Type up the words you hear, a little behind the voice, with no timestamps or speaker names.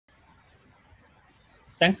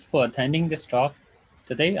Thanks for attending this talk.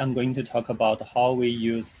 Today, I'm going to talk about how we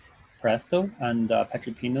use Presto and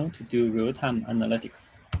Apache Pinot to do real-time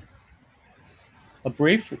analytics. A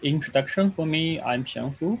brief introduction for me, I'm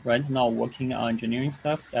Xiang, right now working on engineering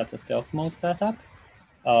stuff at a sales mode startup.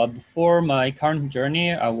 Before my current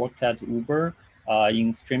journey, I worked at Uber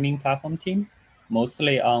in streaming platform team,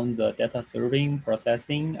 mostly on the data serving,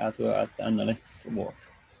 processing, as well as analytics work.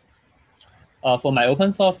 For my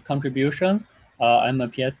open source contribution, I'm a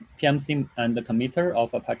PMC and a committer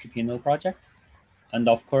of Apache Pinot project. And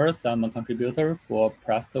of course, I'm a contributor for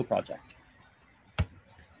Presto project.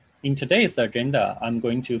 In today's agenda, I'm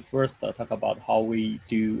going to first talk about how we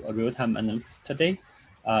do real-time analytics today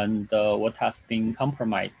and what has been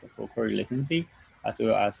compromised for query latency, as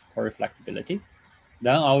well as query flexibility.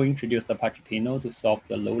 Then I'll introduce Apache Pinot to solve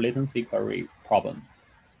the low latency query problem.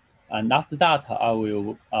 And after that, I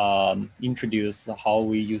will introduce how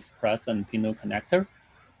we use Presto and Pinot Connector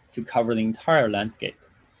to cover the entire landscape.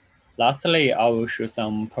 Lastly, I will show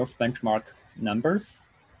some perf benchmark numbers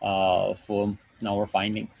for our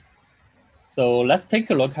findings. So let's take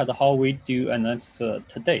a look at how we do analytics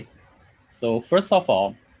today. So first of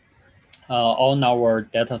all our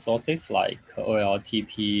data sources like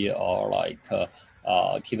OLTP or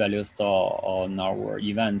like key value store or our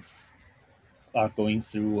events are going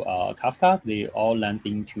through Kafka, they all land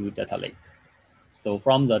into data lake. So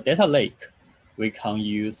from the data lake, we can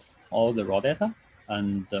use all the raw data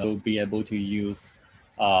and we'll be able to use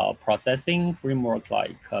processing framework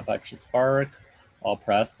like Apache Spark or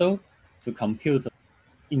Presto to compute.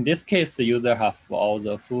 In this case, the user have all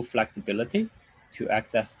the full flexibility to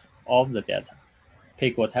access all the data,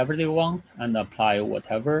 pick whatever they want and apply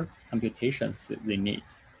whatever computations they need.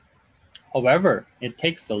 However, it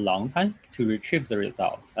takes a long time to retrieve the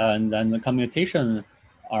results, and then the computation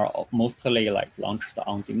are mostly like launched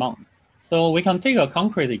on demand. So we can take a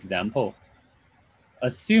concrete example.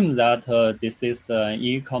 Assume that this is an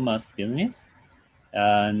e-commerce business,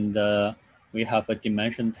 and we have a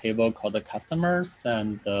dimension table called the customers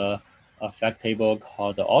and a fact table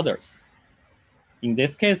called the orders. In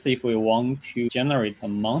this case, if we want to generate a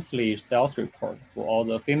monthly sales report for all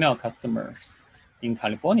the female customers in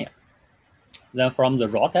California, then from the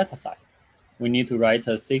raw data side, we need to write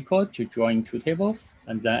a SQL to join two tables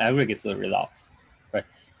and then aggregate the results, right?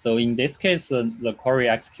 So in this case, the query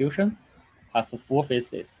execution has four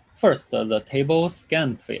phases. First, the table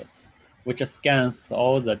scan phase, which scans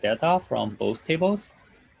all the data from both tables,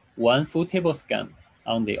 one full table scan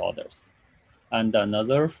on the orders, and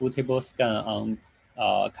another full table scan on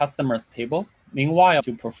customers table. Meanwhile,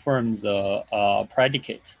 to perform the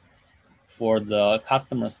predicate for the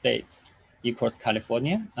customer states equals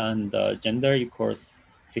California and gender equals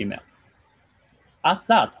female. After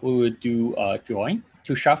that, we will do a join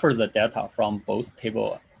to shuffle the data from both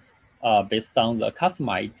tables based on the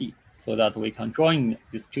customer ID so that we can join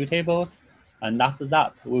these two tables. And after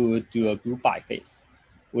that, we will do a group by phase,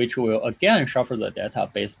 which will again shuffle the data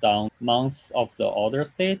based on months of the order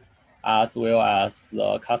state as well as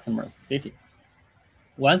the customer's city.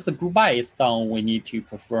 Once the group by is done, we need to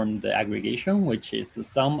perform the aggregation, which is the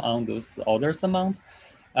sum on those orders amount,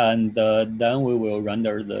 and then we will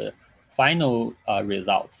render the final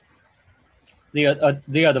results. The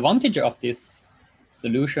advantage of this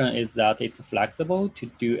solution is that it's flexible to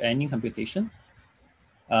do any computation,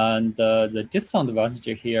 and the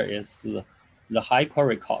disadvantage here is the high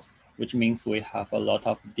query cost, which means we have a lot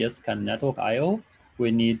of disk and network I/O.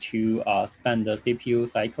 We need to spend the CPU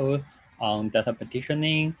cycle on data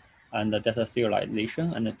partitioning and the data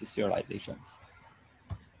serialization and the deserializations.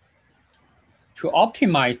 To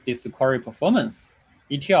optimize this query performance,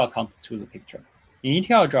 ETL comes to the picture. In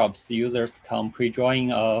ETL jobs, users can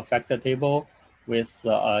pre-join a factor table with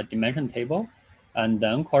a dimension table and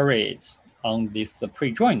then query it on this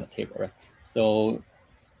pre-joined table. Right? So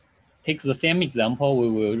take the same example, we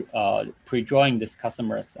will pre-join this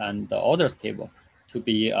customers and the orders table to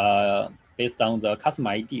be based on the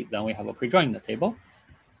customer ID. Then we have a pre-joined table,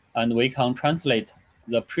 and we can translate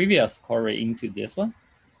the previous query into this one.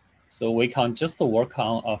 So we can just work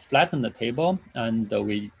on a flattened table, and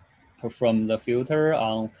we perform the filter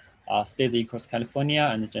on state equals California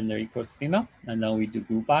and gender equals female, and then we do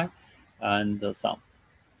group by and the sum.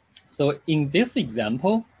 So in this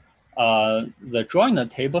example, the joined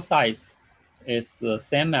table size is the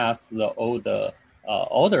same as the old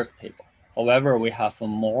orders table. However, we have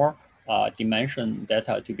more dimension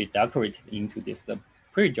data to be decorated into this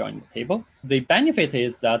pre-joined table. The benefit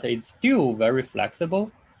is that it's still very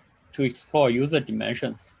flexible to explore user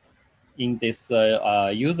dimensions in this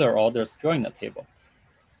user orders joined table.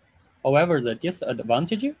 However, the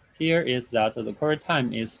disadvantage here is that the query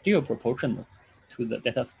time is still proportional to the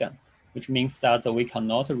data scan, which means that we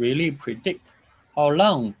cannot really predict how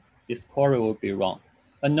long this query will be run.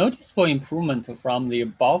 A noticeable improvement from the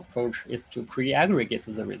above approach is to pre-aggregate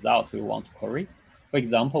the results we want to query. For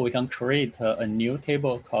example, we can create a new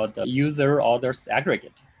table called user orders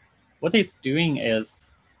aggregate. What it's doing is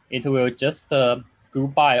it will just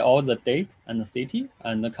group by all the date and the city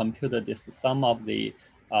and compute this sum of the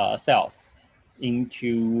cells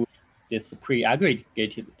into this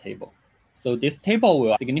pre-aggregated table. So this table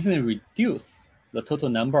will significantly reduce the total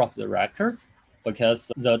number of the records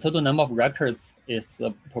because the total number of records is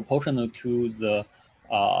proportional to the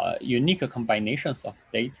unique combinations of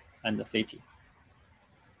date and the city.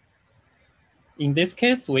 In this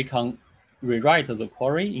case, we can rewrite the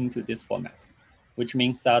query into this format, which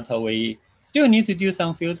means that we still need to do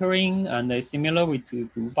some filtering and a similar way to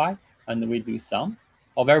group by, and we do some.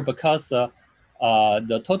 However, because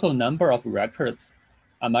the total number of records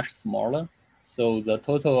are much smaller, so the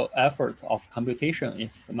total effort of computation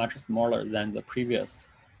is much smaller than the previous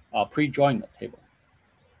pre-joined table.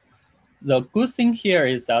 The good thing here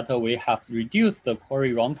is that we have reduced the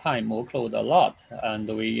query runtime workload a lot, and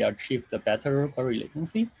we achieved better query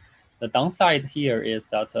latency. The downside here is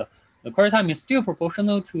that the query time is still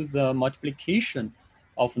proportional to the multiplication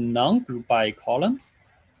of non-group by columns,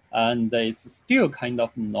 and it's still kind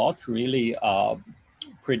of not really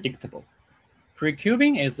predictable.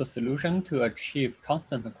 Pre-cubing is a solution to achieve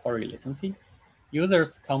constant query latency.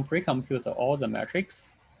 Users can pre-compute all the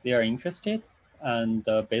metrics they are interested and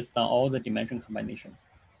based on all the dimension combinations.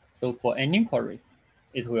 So for any query,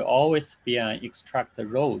 it will always be an extract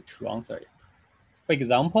row to answer it. For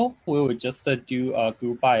example, we will just do a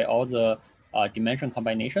group by all the dimension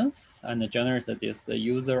combinations and generate this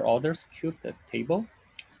user orders cubed table.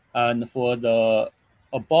 And for the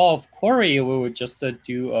above query, we will just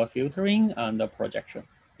do a filtering and a projection.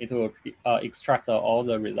 It will extract all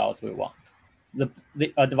the results we want. The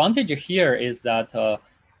advantage here is that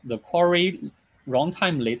the query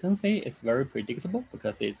runtime latency is very predictable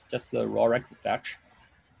because it's just a raw record fetch.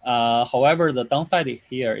 However, the downside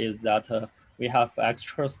here is that we have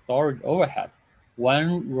extra storage overhead.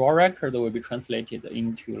 One raw record will be translated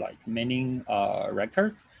into like many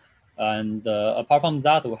records. And apart from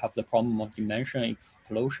that, we have the problem of dimension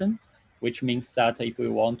explosion, which means that if we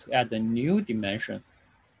want to add a new dimension,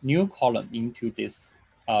 new column into this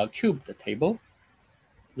cubed table,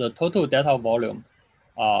 the total data volume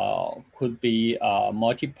could be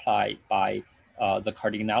multiplied by the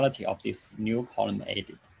cardinality of this new column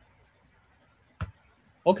added.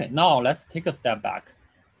 Okay, now let's take a step back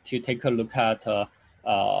to take a look at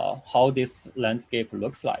how this landscape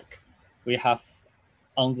looks like. We have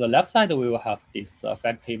on the left side, we will have this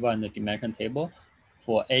fact table and the dimension table.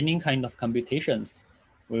 For any kind of computations,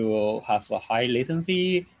 we will have a high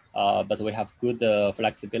latency, but we have good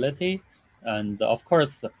flexibility. And of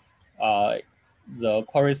course, the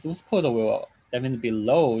query source code will definitely be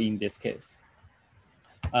low in this case.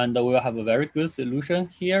 And we will have a very good solution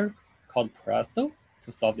here called Presto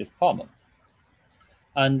to solve this problem.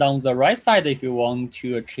 And on the right side, if you want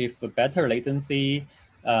to achieve better latency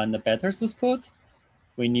and better source code,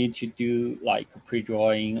 we need to do like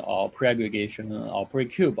pre-drawing or pre-aggregation or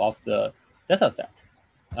pre-cube of the dataset.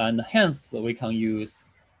 And hence, we can use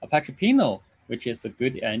Apache Pinot, which is a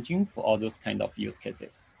good engine for all those kind of use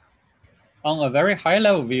cases. On a very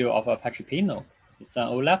high-level view of Apache Pinot, it's an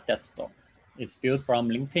OLAP data store. It's built from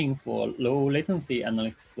LinkedIn for low latency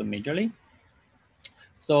analytics majorly.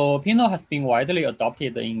 So Pinot has been widely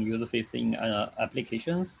adopted in user-facing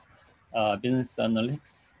applications, business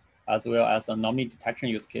analytics, as well as anomaly detection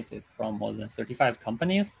use cases from more than 35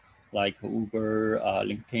 companies like Uber,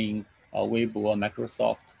 LinkedIn, Weibo,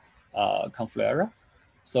 Microsoft, Confluera.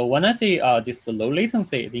 So when I say this low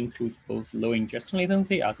latency, it includes both low ingestion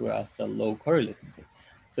latency as well as low query latency.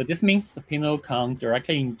 So this means Pinot can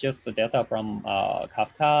directly ingest the data from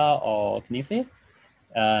Kafka or Kinesis,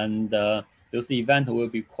 and those events will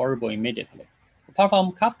be queryable immediately. Apart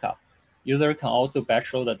from Kafka, user can also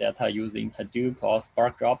batch load the data using Hadoop or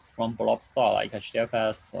Spark jobs from blob store like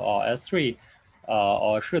HDFS or S3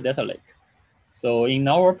 or Azure Data Lake. So in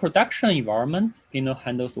our production environment, Pinot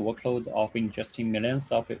handles the workload of ingesting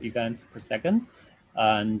millions of events per second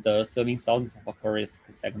and serving thousands of queries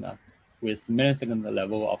per second with millisecond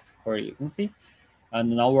level of query latency.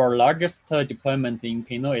 And our largest deployment in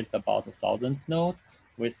Pinot is about 1,000 nodes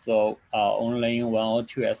with only 1 or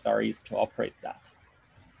 2 SREs to operate that.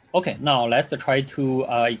 Okay, now let's try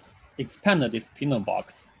to expand this Pinot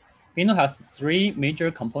box. Pinot has 3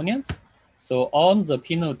 major components. So all the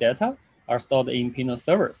Pinot data are stored in Pinot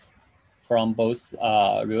servers. from both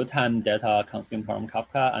real-time data consumed from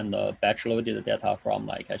Kafka and batch-loaded data from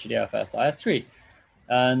like HDFS or S3.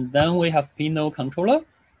 And then we have Pinot controller,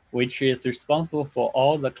 which is responsible for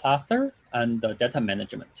all the cluster and the data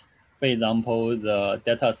management. For example, the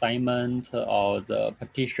data assignment or the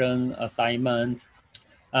partition assignment.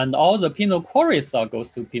 And all the Pinot queries goes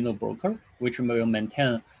to Pinot broker, which will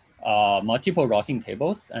maintain multiple routing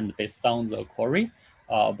tables. And based on the query,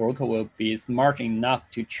 broker will be smart enough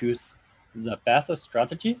to choose the best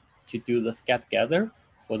strategy to do the scat gather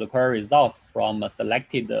for the query results from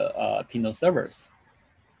selected Pinot servers.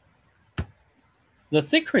 The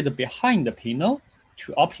secret behind the Pinot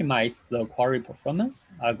to optimize the query performance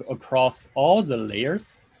across all the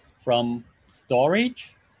layers from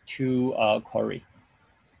storage to query.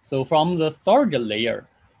 So from the storage layer,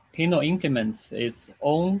 Pinot implements its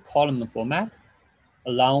own column format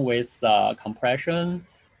along with compression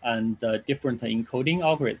and different encoding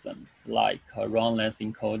algorithms like round length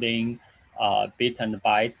encoding, bit and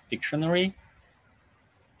bytes dictionary.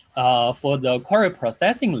 For the query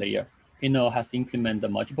processing layer, Pinot has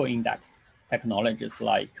implemented multiple index technologies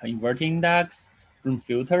like inverting index, room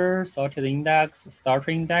filter, sorted index,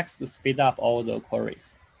 starter index to speed up all the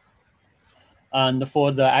queries. And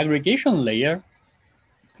for the aggregation layer,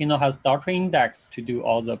 Pinot has starter index to do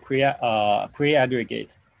all the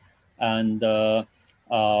pre-aggregate. And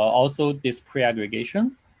also this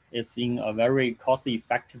pre-aggregation is in a very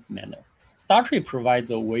cost-effective manner. Startree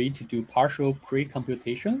provides a way to do partial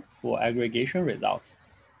pre-computation for aggregation results.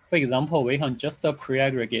 For example, we can just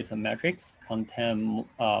pre-aggregate metrics contain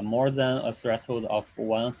more than a threshold of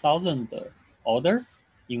 1,000 orders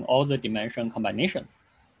in all the dimension combinations.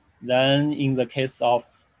 Then in the case of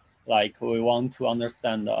like we want to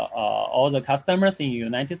understand all the customers in the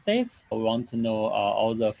United States, we want to know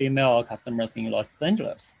all the female customers in Los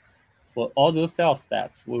Angeles. For all those sales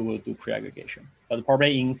stats, we will do pre-aggregation. But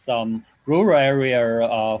probably in some rural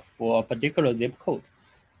area for a particular zip code,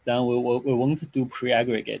 then we won't do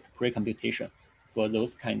pre-aggregate, pre-computation for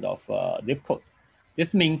those kind of zip code.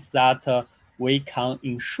 This means that we can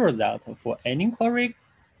ensure that for any query,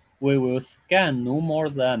 we will scan no more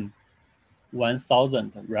than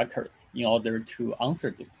 1,000 records in order to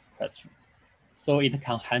answer this question. So it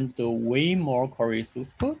can handle way more query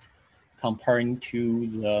throughput comparing to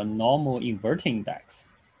the normal inverting index.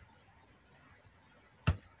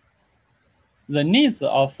 The needs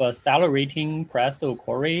of accelerating Presto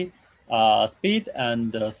query speed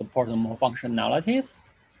and support more functionalities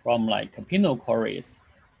from like Pinot queries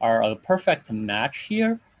are a perfect match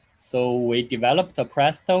here. So we developed a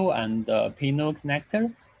Presto and Pinot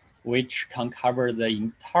connector, which can cover the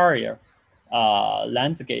entire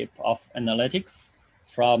landscape of analytics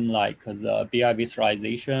from like the BI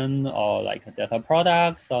visualization or like data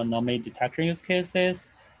products or anomaly detection use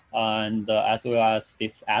cases, and as well as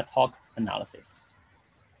this ad hoc analysis.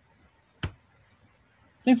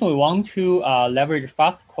 Since we want to leverage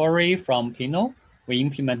fast query from Pinot, we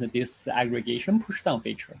implemented this aggregation pushdown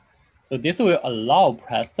feature. So this will allow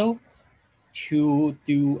Presto to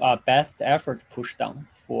do a best effort pushdown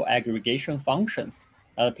for aggregation functions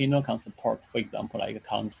that Pinot can support. For example, like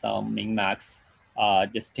count sum, min max,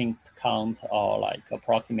 distinct count, or like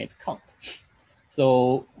approximate count.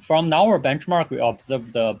 So from our benchmark, we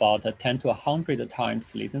observed about 10 to 100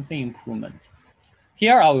 times latency improvement.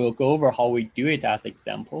 Here, I will go over how we do it as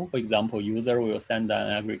example. For example, user will send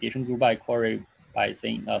an aggregation group by query by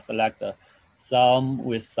saying select sum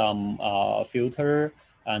with some filter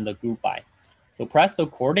and the group by. So Presto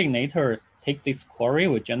coordinator takes this query,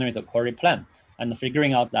 will generate a query plan, and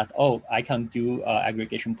figuring out that, oh, I can do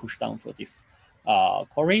aggregation pushdown for this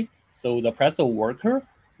query. So the Presto worker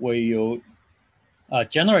will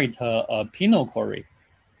generate a Pinot query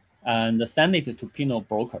and send it to Pinot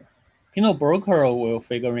broker. Pinot broker will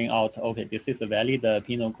figuring out, okay, this is a valid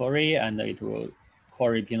Pinot query, and it will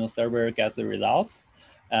query Pinot server, get the results.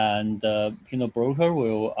 And Pinot broker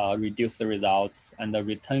will reduce the results and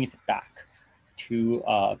return it back to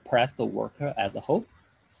Presto worker as a whole.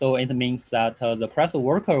 So it means that the Presto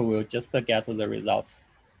worker will just get the results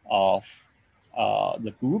of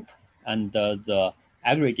the group and the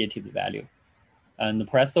aggregated value. And the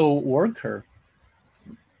Presto worker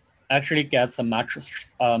actually gets a much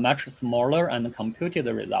smaller and computed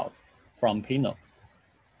results from Pinot.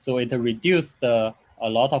 So it reduced a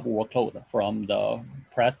lot of workload from the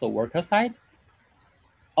Presto worker side.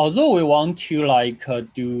 Although we want to like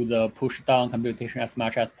do the push down computation as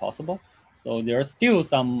much as possible, so there are still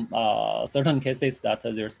some certain cases that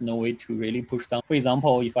there's no way to really push down. For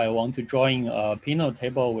example, if I want to join a Pinot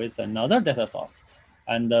table with another data source,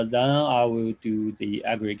 and then I will do the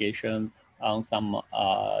aggregation on some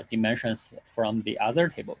dimensions from the other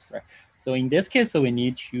tables, right? So in this case, we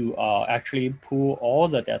need to actually pull all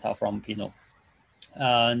the data from Pinot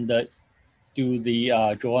and do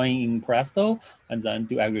the drawing in Presto and then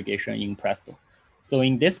do aggregation in Presto. So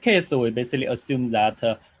in this case, we basically assume that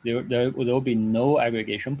there will be no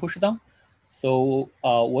aggregation pushdown. So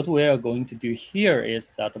what we are going to do here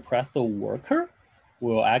is that the Presto worker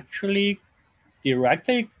will actually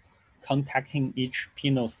directly contacting each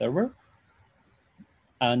Pinot server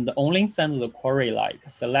and only send the query like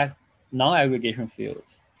select non-aggregation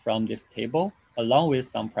fields from this table along with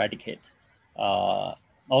some predicate.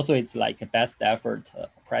 Also, it's like a best effort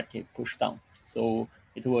predicate pushdown. So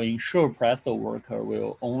it will ensure Presto worker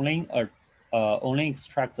will only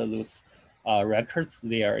extract those records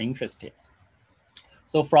they are interested.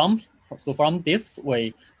 So from this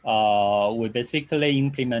way, we basically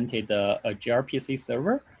implemented a gRPC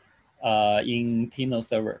server in Pinot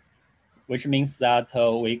server, which means that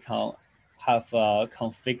we can have a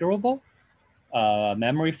configurable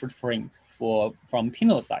memory footprint from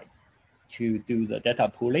Pinot side to do the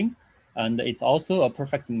data pooling. And it's also a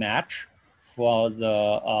perfect match for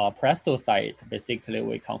the Presto side. Basically,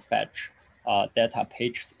 we can fetch data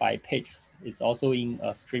pages by pages. It's also in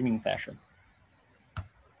a streaming fashion.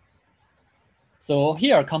 So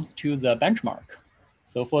here comes to the benchmark.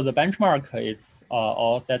 So for the benchmark, it's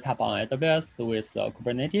all set up on AWS with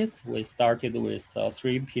Kubernetes. We started with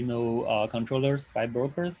 3 Pinot controllers, 5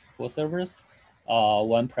 brokers, 4 servers,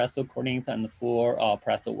 1 Presto coordinator, and 4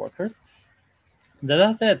 Presto workers. The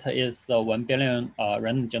dataset is 1 billion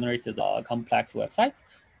random generated complex website.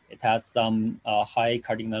 It has some high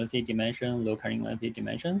cardinality dimension, low cardinality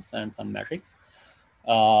dimensions, and some metrics.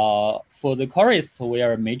 For the queries, we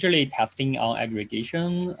are majorly testing on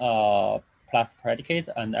aggregation plus predicate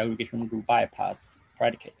and aggregation group by plus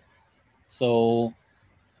predicate. So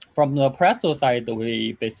from the Presto side,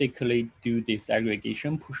 we basically do this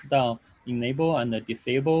aggregation push down, enable and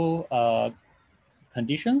disable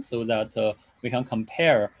conditions so that we can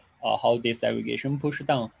compare how this aggregation push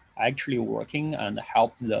down actually working and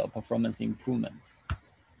help the performance improvement.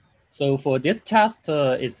 So for this test,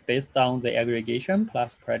 it's based on the aggregation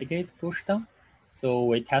plus predicate pushdown. So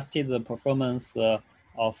we tested the performance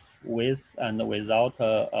of with and without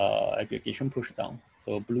aggregation pushdown.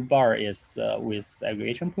 So blue bar is with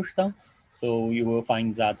aggregation pushdown. So you will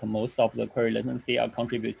find that most of the query latency are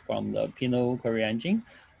contributed from the Pinot query engine.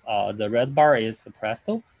 The red bar is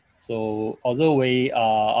Presto. So although we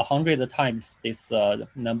 100 times this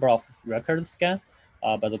number of records scan,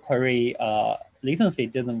 but the query latency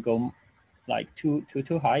didn't go like too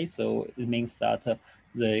high. So it means that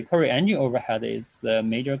the query engine overhead is the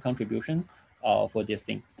major contribution for this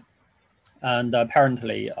thing. And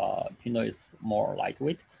apparently, Pinot is more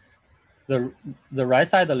lightweight. The right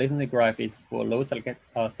side, the latency graph is for low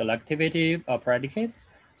selectivity predicates.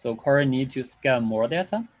 So query need to scan more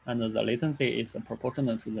data, and the latency is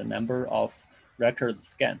proportional to the number of records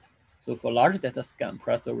scanned. So for large data scan,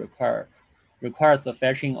 Presto requires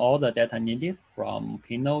fetching all the data needed from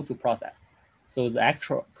Pinot to process. So the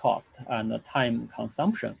actual cost and the time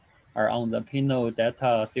consumption are on the Pinot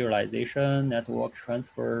data serialization, network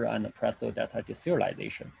transfer, and the Presto data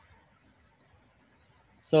deserialization.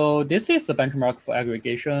 So this is the benchmark for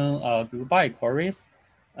aggregation group by queries.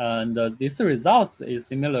 And this results is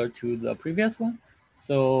similar to the previous one.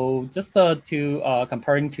 So just to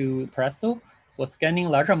comparing to Presto, for scanning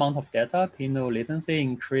large amount of data, Pinot latency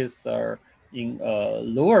increase in a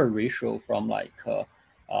lower ratio from like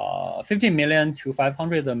 50 million to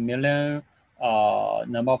 500 million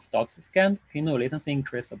number of docs scanned. Pinot latency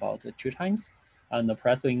increase about 2 times, and the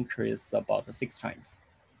Presto increase about 6 times.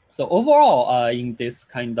 So overall, in this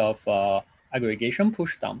kind of aggregation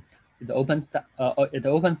pushdown, it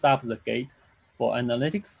opens up the gate for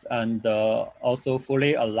analytics and also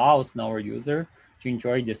fully allows our user to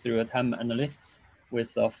enjoy this real-time analytics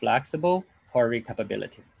with a flexible query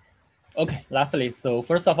capability. Okay, lastly, so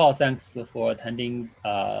first of all, thanks for attending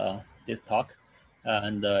this talk.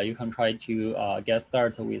 And you can try to get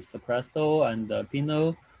started with Presto and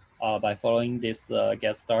Pinot by following this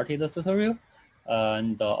get started tutorial.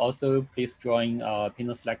 And also please join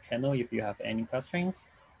Pinot Slack channel if you have any questions,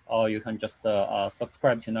 or you can just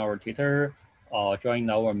subscribe to our Twitter or join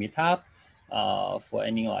our meetup for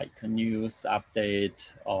any like news update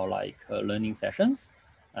or like learning sessions.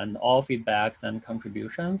 And all feedbacks and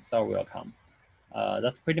contributions are welcome.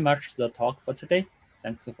 That's pretty much the talk for today.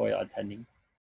 Thanks for your attending.